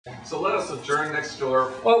So let us adjourn next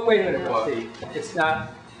door. Oh, wait a minute, see, it's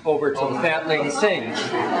not over till the fat lady sings.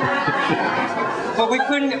 But we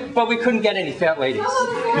couldn't get any fat ladies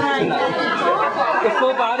tonight. The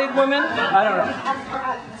full-bodied women? I don't know.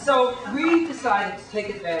 So we decided to take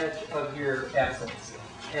advantage of your absence.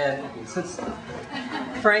 And since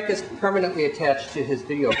Frank is permanently attached to his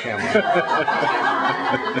video camera,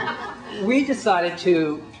 we decided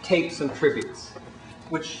to tape some tributes,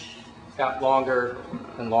 which got longer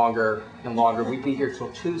and longer and longer. We'd be here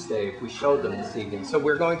till Tuesday if we showed them this evening. So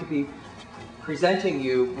we're going to be presenting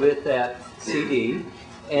you with that CD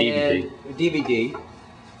and DVD.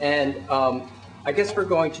 And I guess we're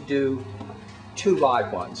going to do 2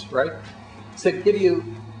 live ones, right? So give you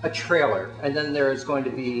a trailer, and then there is going to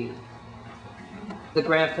be the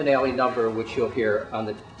grand finale number, which you'll hear on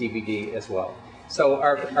the DVD as well. So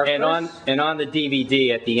our on the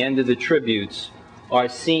DVD at the end of the tributes are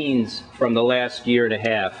scenes from the last year and a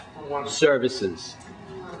half, services.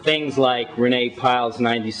 Things like Renee Pyle's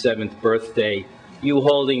 97th birthday, you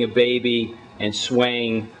holding a baby and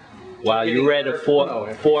swaying while you read a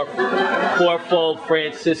fourfold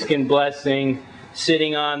Franciscan blessing,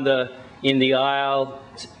 sitting in the aisle,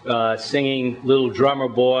 singing Little Drummer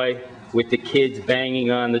Boy with the kids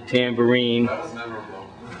banging on the tambourine. That was memorable.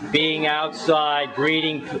 Being outside,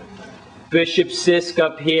 greeting Bishop Sisco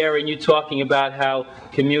up here, and you talking about how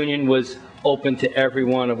communion was open to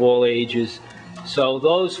everyone of all ages. So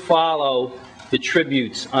those follow the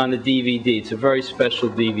tributes on the DVD. It's a very special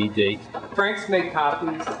DVD. Frank's made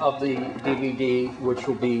copies of the DVD, which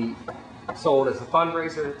will be sold as a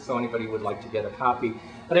fundraiser, so anybody would like to get a copy.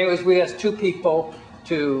 But anyways, we asked 2 people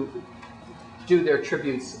to do their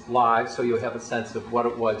tributes live, so you'll have a sense of what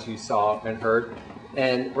it was you saw and heard.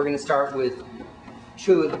 And we're going to start with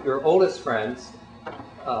 2 of your oldest friends,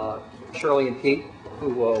 Shirley and Pete, who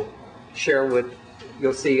will share what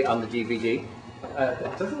you'll see on the DVD.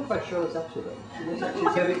 It doesn't look like Shirley's up to it. She's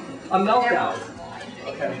having a meltdown.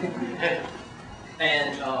 Okay.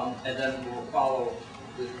 And then we'll follow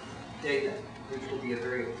with David, which will be a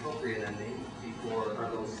very appropriate ending before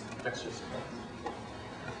those extras.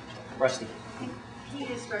 Rusty. He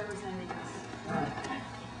is representing us.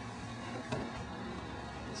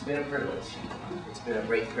 It's been a privilege. It's been a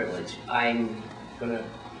great privilege. I'm going to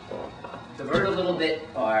divert a little bit.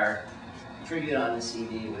 Our tribute on the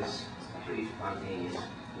CD was pretty spontaneous.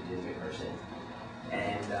 We didn't rehearse it.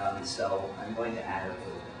 And so I'm going to add a little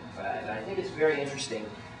bit. But I think it's very interesting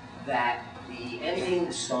that the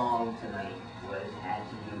ending song tonight had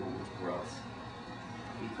to do with growth.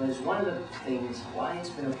 Because one of the things why it's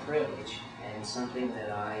been a privilege and something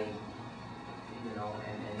that I,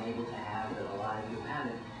 am able to have that a lot of you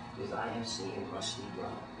haven't, is I have seen Rusty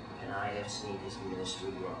grow, and I have seen his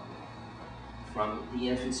ministry grow. From the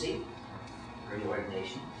infancy,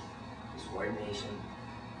 pre-ordination, his ordination,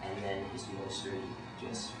 and then his ministry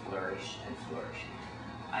just flourish and flourish.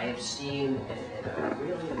 I have seen a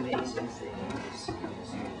really amazing thing in his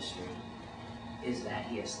ministry is that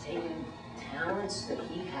he has taken talents that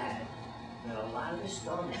he had that a lot of us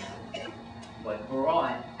don't have, but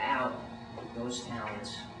brought out those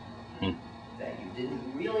talents that you didn't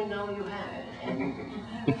really know you had. And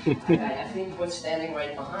I think what's standing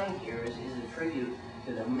right behind here is a tribute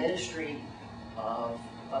to the ministry of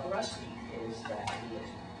Rusty, is that he has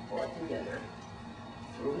brought together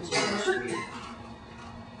through his ministry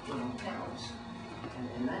talents.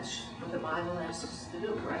 And that's what the Bible asks us to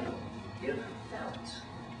do, right? Give talents.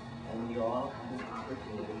 And we all have an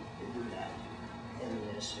opportunity to do that in the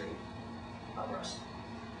ministry of Rusty.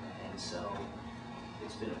 And so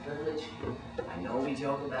it's been a privilege. I know we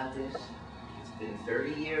joke about this. It's been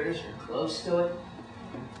 30 years or close to it.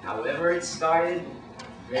 However it started,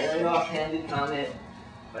 very offhanded comment,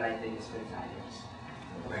 but I think it's been fabulous.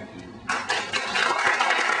 Thank you.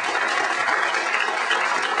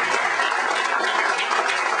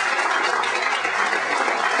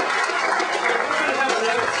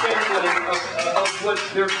 Of what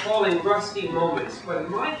they're calling rusty moments, but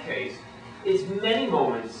in my case, it's many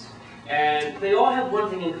moments, and they all have one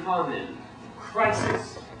thing in common: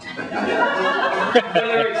 crisis.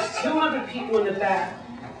 Whether it's 200 people in the back,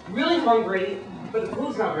 really hungry, but the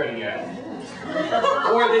food's not ready yet,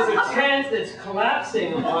 or there's a tent that's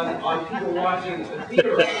collapsing on people watching a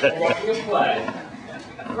theater or watching a play.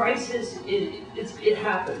 Crisis, it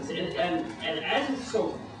happens, and as it's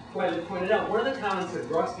so pointed out, one of the talents that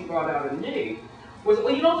Rusty brought out in me was,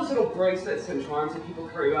 well, you know those little bracelets and charms that people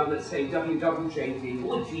carry around that say WWJD,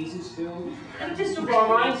 what would Jesus do? And it just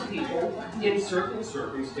reminds people in certain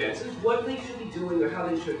circumstances what they should be doing or how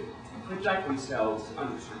they should project themselves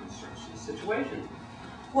under certain situations.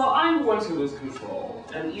 well, I'm going to lose control,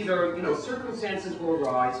 and either, circumstances will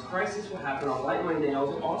arise, crisis will happen, I'll light my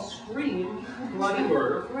nails, or I'll scream bloody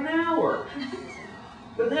murder for an hour.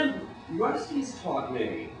 But then Rusty's taught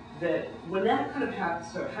me that when that kind of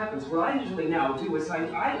happens, what I usually now do is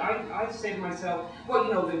I say to myself, well,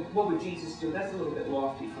 what would Jesus do? That's a little bit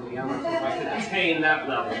lofty for me. I don't know if I can attain that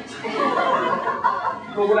level.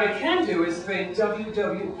 But what I can do is think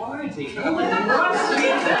WWRD. Who would Rusty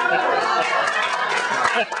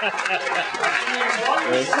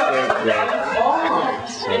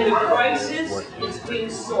and the crisis is being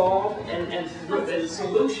solved, and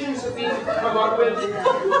solutions are being come up with,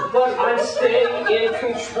 but I'm staying in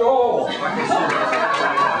control.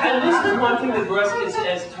 And this is one thing that Rusty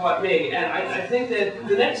has taught me, and I think that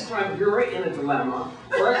the next time you're in a dilemma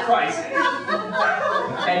or a crisis,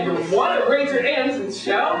 and you want to raise your hands and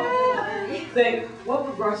shout, think, what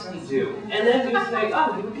would Rusty do? And then you think,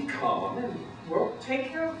 oh, he would be calm, and we'll take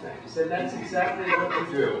care of things. And that's exactly what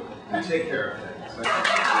we do. We take care of things.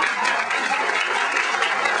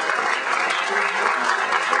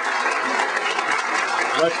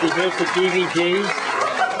 Rusty, here's the DVDs.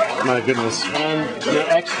 My goodness. And they're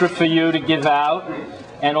extra for you to give out.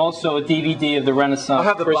 And also a DVD of the Renaissance I'll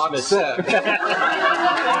have the Christmas. box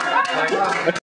set.